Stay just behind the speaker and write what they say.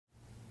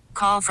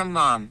Call from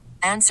mom.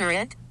 Answer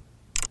it.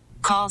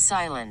 Call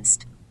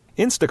silenced.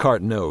 Instacart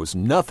knows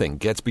nothing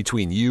gets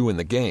between you and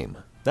the game.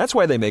 That's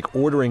why they make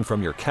ordering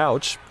from your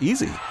couch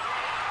easy.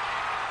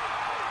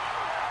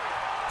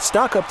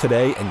 Stock up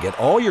today and get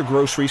all your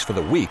groceries for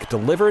the week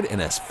delivered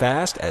in as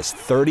fast as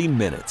 30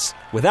 minutes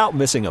without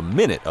missing a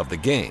minute of the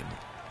game.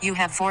 You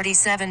have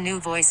 47 new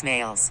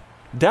voicemails.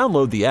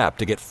 Download the app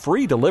to get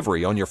free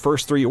delivery on your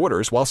first 3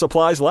 orders while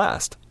supplies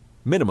last.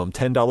 Minimum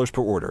 $10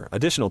 per order.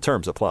 Additional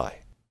terms apply.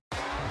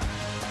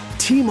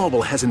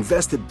 T-Mobile has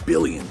invested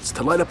billions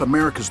to light up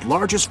America's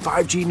largest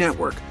 5G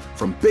network,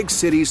 from big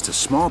cities to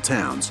small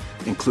towns,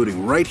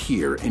 including right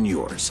here in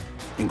yours.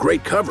 And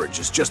great coverage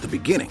is just the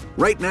beginning.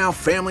 Right now,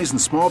 families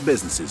and small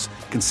businesses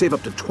can save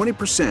up to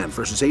 20%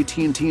 versus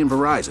AT&T and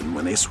Verizon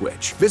when they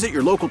switch. Visit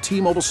your local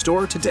T-Mobile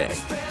store today.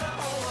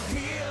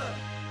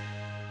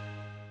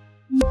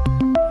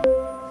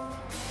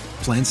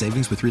 Plan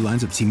savings with 3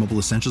 lines of T-Mobile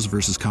Essentials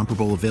versus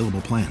comparable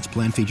available plans.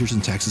 Plan features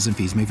and taxes and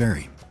fees may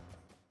vary.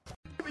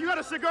 You got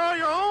a cigar of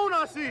your own,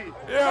 I see.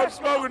 Yeah, I'm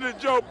smoking the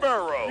Joe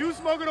Burrow. You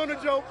smoking on the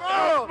Joe Burrow?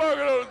 I'm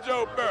smoking on the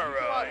Joe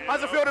Burrow.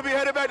 How's it feel to be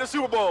headed back to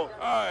Super Bowl?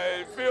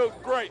 It feels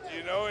great,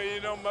 you know.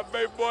 My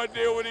baby boy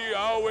did what he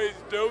always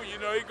do. You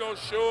know, he gonna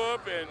show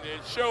up and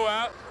show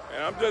out,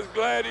 and I'm just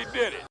glad he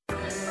did it.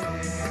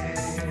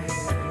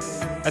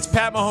 That's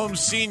Pat Mahomes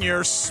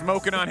Sr.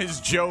 smoking on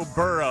his Joe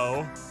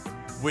Burrow,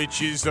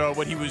 which is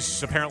what he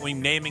was apparently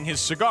naming his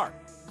cigar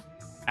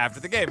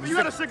after the game. You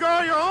got a cigar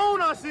of your own,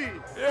 I see.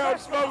 Yeah, I'm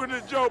smoking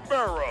the Joe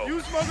Burrow.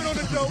 You smoking on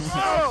the Joe I'm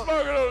Burrow?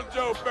 smoking on the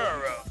Joe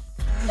Burrow.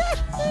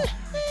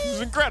 This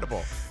is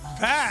incredible.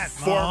 Pat,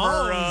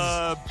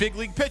 Former big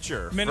league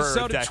pitcher,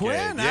 Minnesota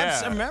Twin. Yeah.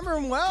 I remember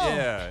him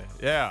well.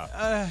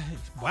 Yeah.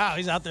 Wow,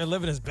 he's out there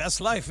living his best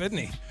life, isn't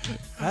he?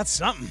 That's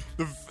something.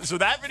 So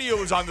that video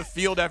was on the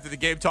field after the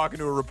game talking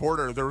to a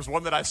reporter. There was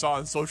one that I saw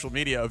on social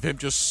media of him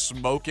just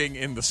smoking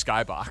in the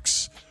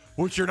skybox,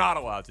 which you're not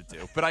allowed to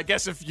do. But I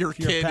guess if your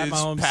kid Pat is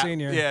Mahomes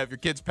Sr. Yeah, if your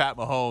kid's Pat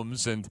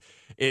Mahomes and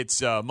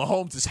it's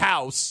Mahomes'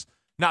 house,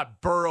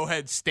 not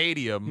Burrowhead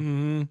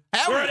Stadium.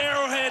 We're at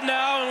Arrowhead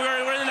now,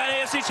 and we're in the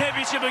AFC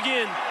Championship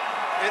again.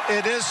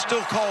 It is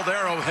still called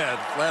Arrowhead,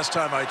 last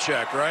time I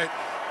checked, right?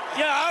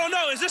 Yeah, I don't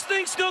know. Is this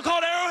thing still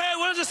called Arrowhead?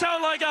 What does it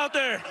sound like out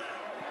there?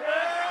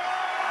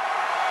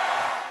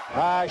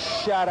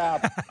 Shut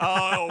up.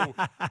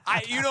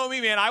 You know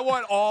me, man. I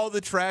want all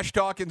the trash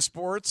talk in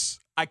sports.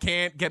 I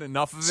can't get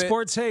enough of it.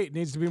 Sports hate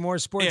needs to be more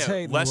sports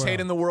hate. Less hate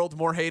in the world,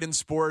 more hate in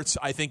sports.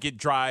 I think it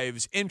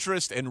drives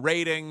interest and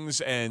ratings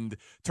and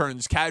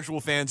turns casual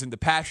fans into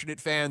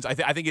passionate fans. I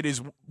think it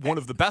is one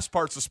of the best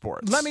parts of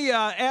sports. Let me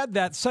add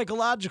that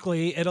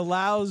psychologically, it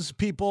allows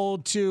people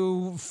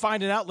to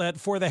find an outlet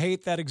for the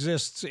hate that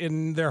exists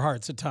in their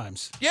hearts at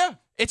times. Yeah.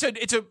 It's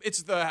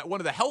one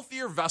of the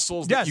healthier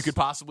vessels that you could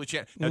possibly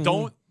chant.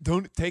 Now,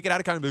 don't take it out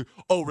of context.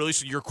 Oh, really?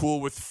 So you're cool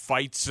with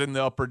fights in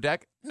the upper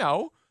deck?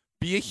 No.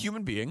 Be a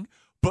human being.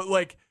 But,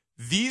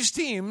 these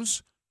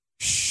teams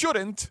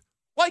shouldn't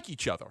like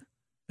each other.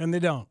 And they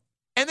don't.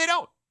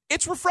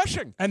 It's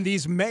refreshing. And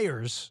these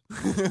mayors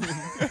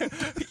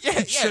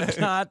should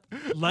not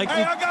like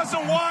Hey, I got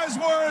some wise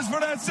words for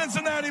that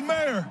Cincinnati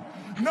mayor.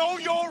 Know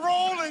your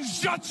role and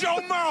shut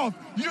your mouth,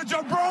 you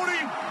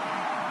jabroni.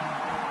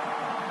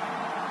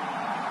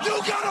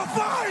 You gotta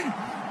fight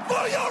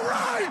for your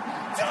right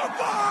to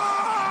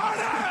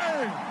party!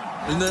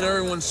 And then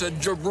everyone said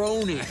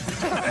jabroni.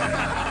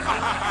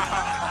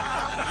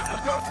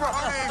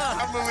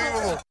 Jabroni,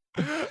 unbelievable.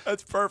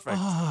 That's perfect.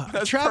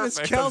 That's Travis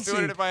perfect. I'm doing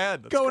Kelce it in my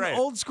head. That's going great.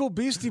 old school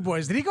Beastie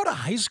Boys. Did he go to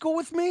high school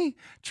with me?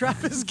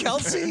 Travis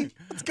Kelce?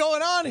 What's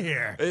going on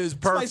here? It is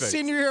It's perfect. my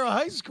senior year of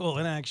high school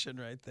in action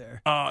right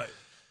there.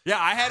 Yeah,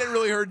 I hadn't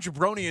really heard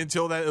Jabroni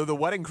until the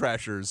Wedding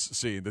Crashers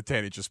scene that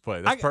Tanny just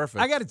played. That's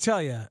perfect. I got to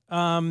tell you,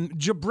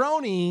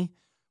 jabroni,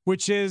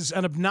 which is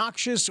an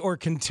obnoxious or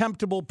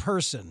contemptible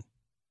person,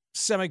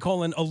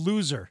 semicolon, a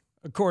loser,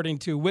 according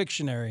to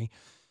Wiktionary.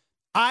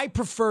 I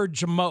prefer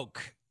jamoke.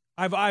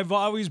 I've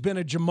always been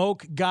a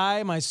jamoke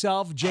guy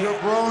myself.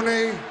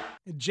 Jabroni.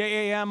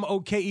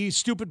 Jamoke,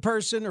 stupid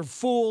person or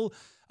fool,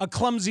 a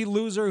clumsy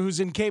loser who's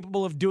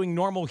incapable of doing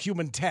normal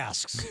human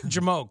tasks.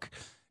 Jamoke.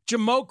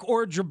 Jamoke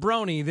or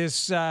jabroni.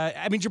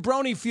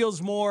 Jabroni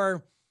feels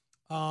more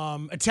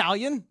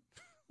Italian,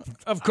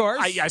 of course.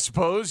 I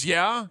suppose,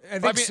 yeah. I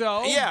think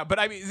so. Yeah, but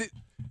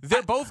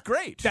they're both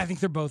great. I think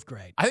they're both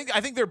great. I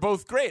think they're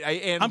both great.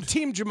 I'm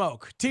Team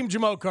Jamoke. Team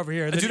Jamoke over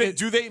here.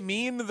 Do they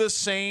mean the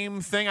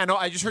same thing? I know.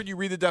 I just heard you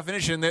read the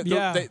definition.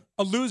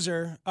 A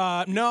loser.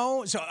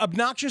 No. So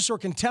obnoxious or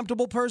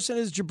contemptible person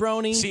is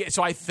jabroni. See,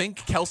 so I think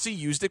Kelce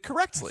used it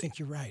correctly. I think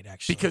you're right,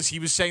 actually. Because he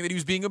was saying that he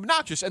was being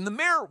obnoxious. And the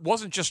mayor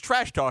wasn't just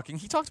trash talking.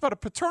 He talked about a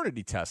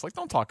paternity test.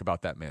 Don't talk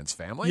about that man's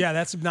family. Yeah,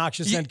 that's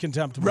obnoxious and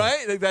contemptible.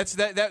 Right?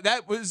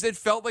 That was, it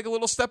felt like a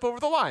little step over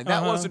the line.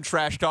 That wasn't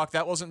trash talk.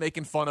 That wasn't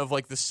making fun of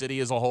the city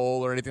as a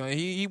whole or anything.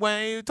 He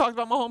talked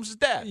about Mahomes'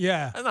 dad.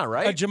 Yeah. That's not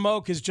right.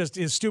 Jamoke is just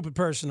a stupid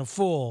person, a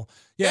fool.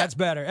 Yeah, it's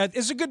better.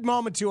 It's a good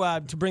moment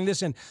to bring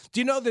this in. Do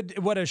you know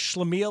what a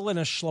schlemiel and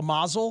a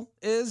schlemazel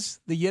is?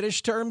 The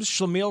Yiddish terms,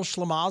 schlemiel,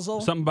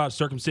 schlemazel? Something about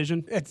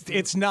circumcision?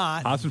 It's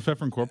not. Haas and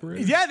Pfeffer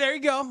Incorporated? Yeah, there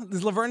you go.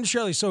 There's Laverne and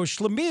Shirley. So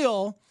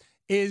schlemiel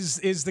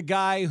is the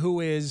guy who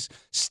is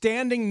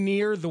standing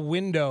near the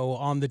window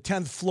on the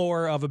 10th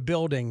floor of a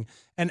building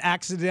and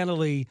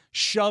accidentally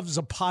shoves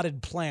a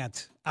potted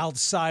plant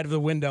outside of the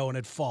window and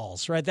it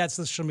falls, right? That's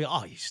the schlemiel.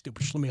 Oh, you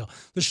stupid schlemiel.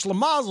 The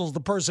schlemazel is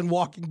the person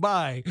walking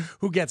by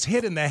who gets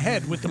hit in the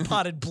head with the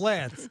potted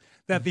plant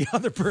that the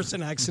other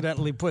person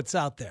accidentally puts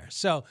out there.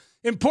 So,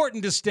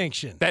 important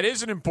distinction. That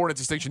is an important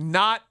distinction.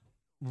 Not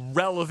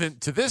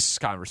relevant to this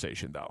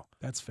conversation, though.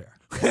 That's fair.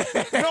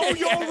 Know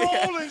your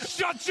role and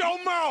shut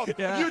your mouth.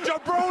 Yeah. You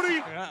jabroni.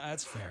 Yeah,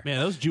 that's fair. Man,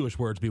 those Jewish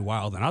words be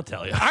wild, and I'll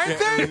tell you. Aren't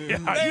they? You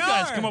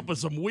guys come up with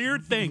some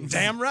weird things.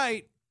 Damn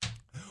right.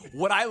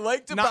 What I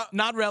liked about...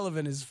 Not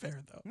relevant is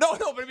fair, though. No,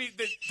 but I mean,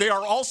 they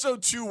are also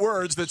two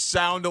words that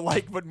sound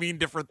alike but mean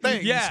different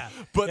things. Yeah.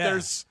 But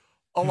there's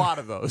a lot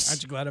of those.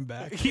 Aren't you glad I'm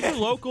back? Keep it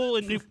local,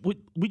 and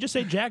we just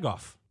say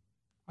Jagoff.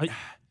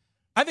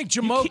 I think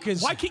Jamoke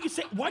is... Why can't I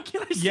say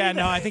Yeah, that?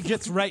 no, I think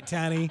that's right,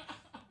 Tanny.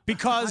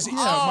 Because...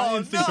 my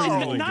instincts are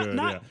really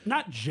good.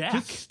 Not Jack.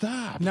 Just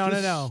stop. No.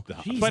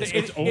 Stop. But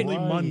it's only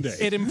Monday.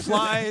 It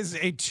implies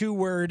a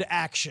two-word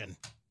action.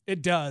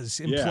 It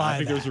does imply I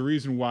think that. there's a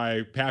reason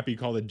why Pappy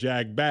called it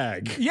Jag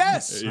Bag.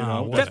 Yes.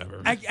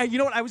 Whatever. You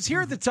know what? I was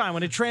here at the time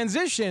when it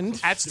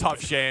transitioned. That's tough,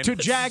 Shane. To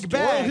Jag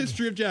Oral Bag.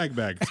 history of Jag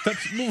Bag.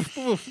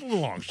 Move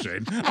along,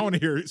 Shane. I want to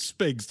hear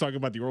Spigs talk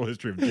about the oral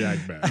history of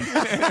Jag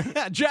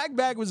Bag. Jag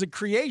Bag was a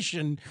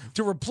creation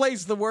to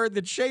replace the word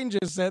that Shane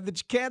just said that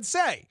you can't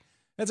say.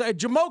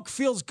 Jamoke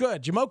feels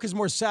good. Jamoke is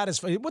more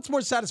satisfying. What's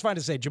more satisfying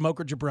to say,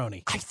 Jamoke or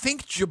Jabroni? I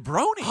think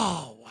Jabroni.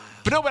 Oh, wow.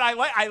 But no, but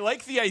I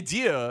like the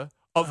idea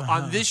of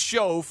on this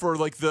show for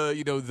like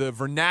the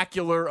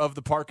vernacular of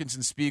the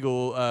Parkinson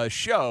Spiegel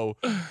show,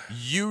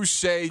 you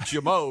say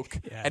Jamoke,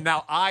 and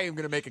now I am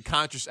going to make a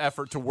conscious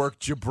effort to work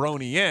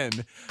Jabroni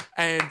in,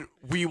 and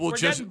we will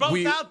just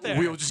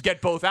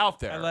get both out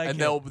there, and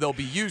they'll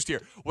be used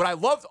here. What I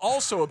loved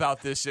also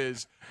about this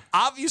is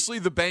obviously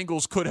the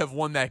Bengals could have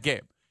won that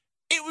game.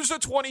 It was a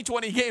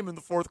 20-20 game in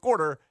the fourth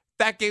quarter.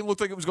 That game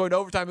looked like it was going to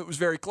overtime. It was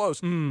very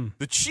close.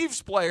 The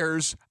Chiefs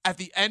players at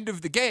the end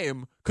of the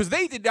game, because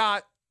they did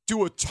not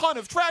do a ton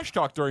of trash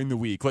talk during the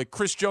week. Like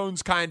Chris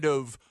Jones kind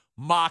of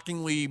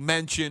mockingly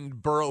mentioned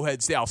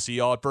Burrowhead. I'll see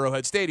y'all at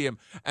Burrowhead Stadium.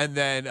 And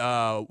then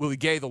Willie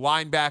Gay, the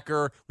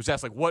linebacker, was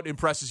asked, like, what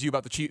impresses you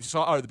about the Chiefs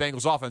or the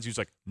Bengals offense? He was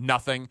like,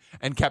 nothing,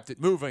 and kept it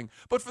moving.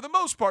 But for the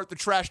most part, the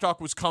trash talk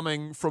was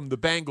coming from the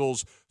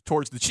Bengals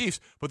towards the Chiefs.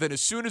 But then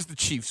as soon as the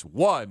Chiefs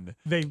won,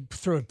 they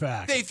threw it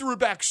back. They threw it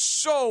back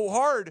so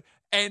hard,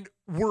 and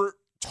were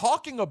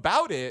talking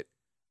about it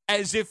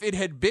as if it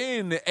had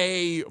been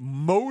a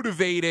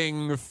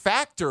motivating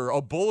factor,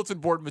 a bulletin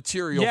board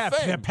material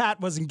thing. Yeah, Pat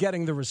wasn't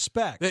getting the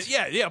respect.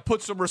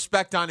 Put some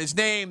respect on his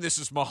name. This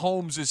is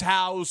Mahomes'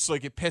 house.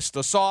 Like, it pissed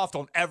us off.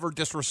 Don't ever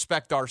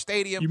disrespect our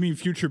stadium. You mean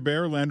future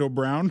Bear Orlando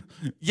Brown?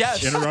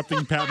 Yes.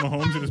 Interrupting Pat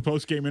Mahomes in his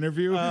post-game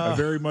interview? A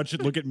very much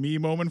look-at-me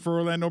moment for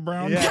Orlando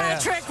Brown? Yeah.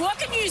 Patrick, what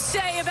can you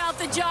say about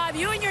the job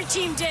you and your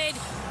team did?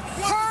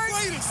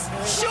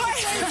 Sure.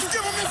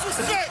 Give him this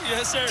respect.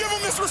 Yes, sir. Give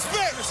him this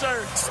respect. Yes,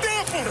 sir.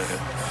 Stamp him.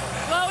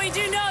 Well, we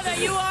do know that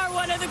you are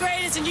one of the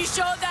greatest, and you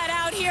showed that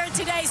out here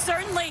today,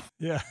 certainly.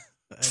 Yeah.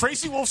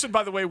 Tracy Wolfson,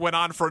 by the way, went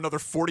on for another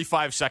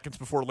 45 seconds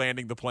before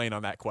landing the plane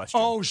on that question.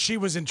 Oh, she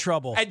was in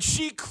trouble. And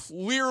she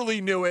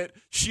clearly knew it.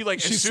 She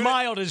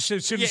smiled as soon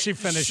as she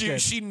finished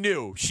it. She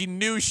knew. She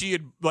knew she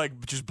had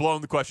just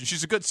blown the question.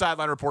 She's a good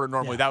sideline reporter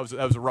normally. Yeah.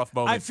 That was a rough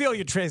moment. I feel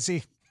you,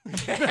 Tracy.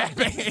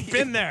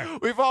 Been there.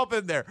 We've all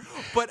been there.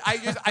 But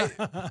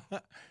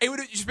it would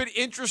have just been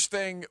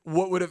interesting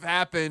what would have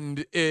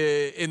happened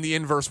in the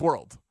inverse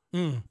world.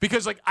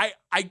 Because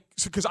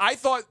I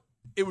thought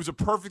it was a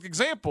perfect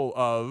example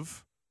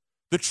of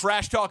the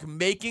trash talk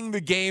making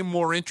the game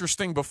more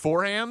interesting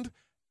beforehand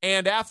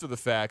and after the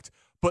fact,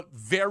 but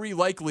very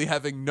likely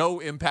having no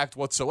impact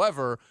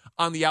whatsoever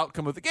on the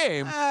outcome of the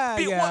game.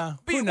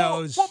 Who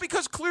knows? Well,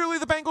 because clearly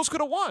the Bengals could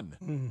have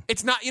won.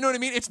 It's not, you know what I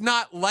mean? It's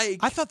not like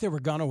I thought they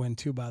were gonna win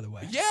too. By the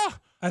way, yeah.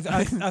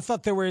 I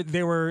thought they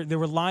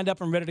were lined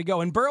up and ready to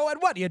go. And Burrow had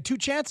what? He had 2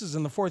 chances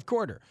in the fourth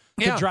quarter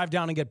to drive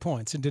down and get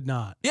points, and did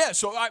not. Yeah.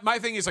 So my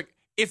thing is like,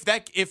 if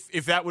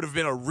that would have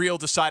been a real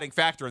deciding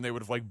factor and they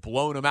would have like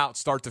blown them out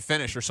start to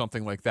finish or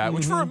something like that,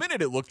 which for a minute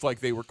it looked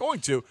like they were going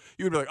to,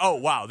 you would be like, oh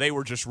wow, they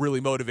were just really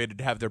motivated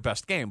to have their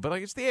best game. But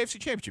like, it's the AFC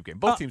Championship game.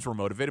 Both teams were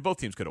motivated. Both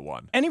teams could have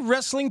won. Any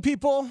wrestling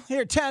people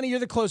here? Tanny, you're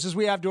the closest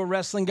we have to a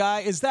wrestling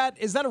guy. Is that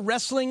a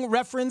wrestling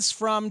reference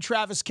from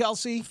Travis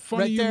Kelce?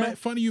 Funny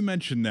you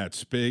mentioned that,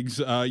 Spigs.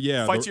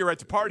 Yeah, Fight to Your Right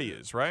to Party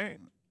is right.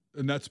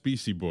 And that's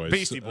Beastie Boys.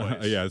 Beastie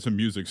Boys. Yeah, it's a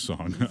music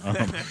song.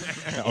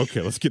 Okay,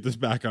 let's get this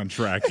back on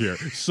track here.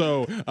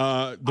 So,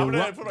 I'm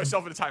gonna put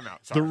myself in a timeout.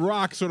 Sorry. The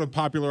Rock sort of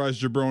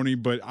popularized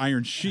jabroni, but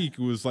Iron Sheik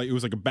was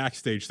like a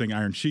backstage thing.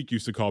 Iron Sheik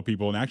used to call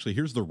people, and actually,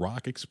 here's The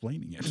Rock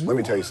explaining it. Let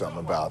me tell you something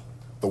about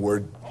the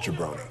word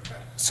jabroni.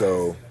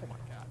 So,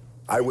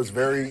 I was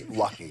very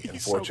lucky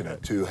and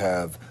fortunate to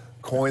have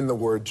coined the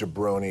word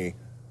jabroni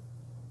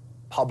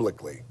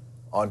publicly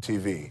on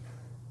TV.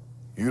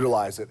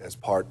 Utilize it as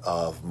part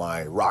of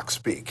my rock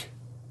speak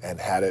and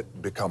had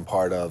it become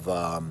part of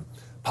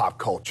pop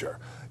culture.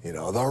 You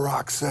know, The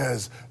Rock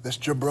says this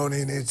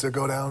jabroni needs to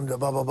go down to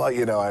blah, blah, blah.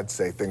 You know, I'd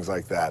say things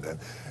like that. And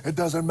it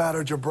doesn't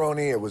matter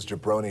jabroni. It was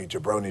jabroni,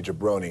 jabroni,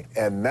 jabroni.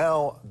 And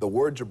now the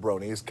word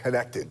jabroni is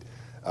connected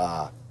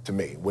to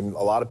me. When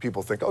a lot of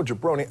people think, oh,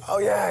 jabroni, oh,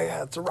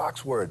 yeah, it's a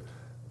Rock's word.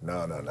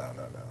 No.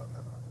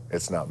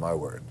 It's not my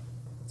word.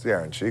 It's the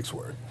Iron Sheik's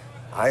word.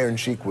 Iron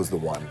Sheik was the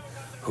one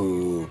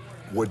who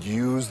would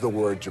use the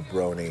word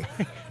jabroni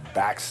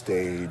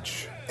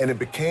backstage, and it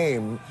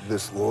became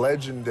this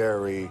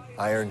legendary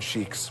Iron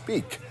Sheik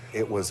speak.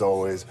 It was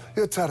always,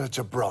 you tell a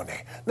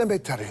jabroni, let me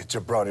tell you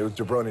jabroni. It was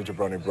jabroni,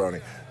 jabroni,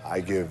 jabroni. I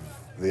give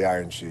the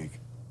Iron Sheik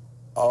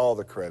all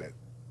the credit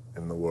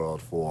in the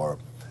world for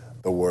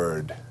the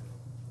word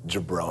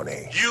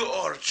jabroni. You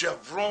are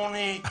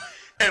jabroni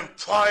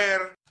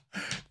empire.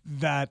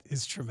 That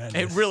is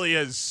tremendous. It really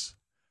is.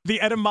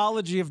 The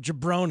etymology of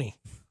jabroni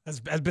has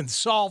been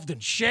solved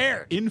and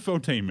shared.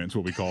 Infotainment's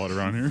what we call it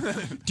around here.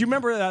 Do you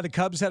remember the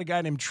Cubs had a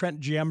guy named Trent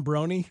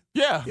Giambroni?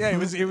 Yeah. Yeah,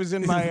 it was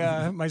in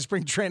my my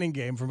spring training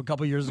game from a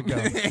couple years ago.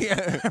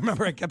 I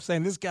remember I kept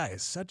saying, this guy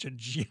is such a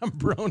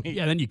Giambroni.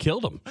 Yeah, then you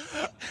killed him.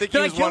 I think he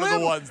was one of the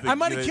ones that I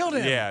might have killed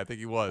him. Yeah, I think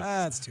he was.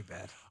 That's too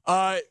bad.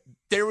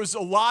 There was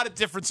a lot of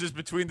differences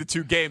between the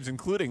two games,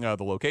 including the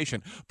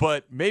location,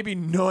 but maybe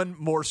none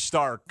more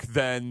stark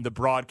than the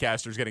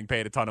broadcasters getting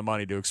paid a ton of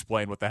money to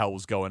explain what the hell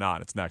was going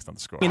on. It's next on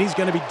The Score. And he's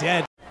going to be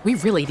dead. We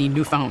really need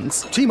new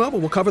phones. T-Mobile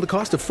will cover the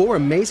cost of 4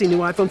 amazing new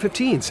iPhone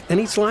 15s, and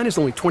each line is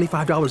only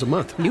 $25 a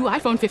month. New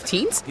iPhone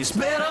 15s? It's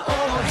better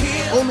over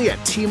here. Only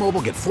at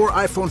T-Mobile, get 4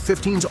 iPhone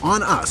 15s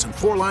on us and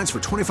 4 lines for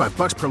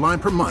 $25 per line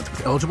per month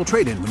with eligible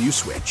trade-in when you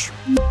switch.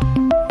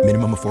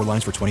 Minimum of 4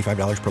 lines for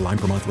 $25 per line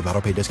per month with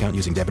autopay discount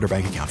using debit or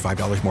bank account.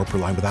 $5 more per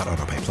line without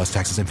autopay, plus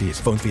taxes and fees.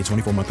 Phone fee at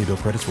 24 monthly bill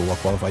credits for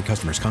well-qualified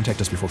customers. Contact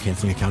us before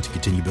canceling account to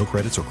continue bill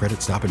credits or credit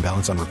stop and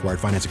balance on required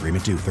finance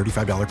agreement due.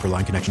 $35 per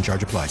line connection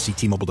charge applies. See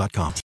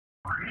T-Mobile.com.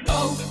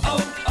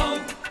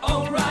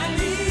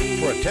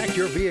 O'Reilly. Protect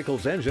your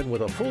vehicle's engine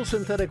with a full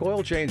synthetic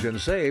oil change and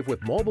save with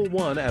Mobil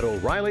 1 at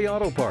O'Reilly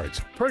Auto Parts.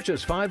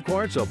 Purchase 5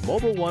 quarts of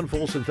Mobil 1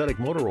 full synthetic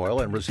motor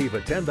oil and receive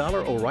a $10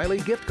 O'Reilly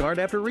gift card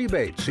after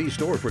rebate. See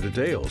store for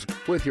details.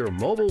 With your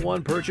Mobil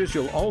 1 purchase,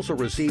 you'll also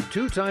receive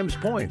 2 times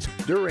points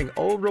during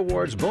O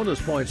Rewards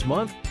Bonus Points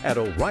Month at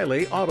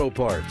O'Reilly Auto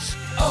Parts.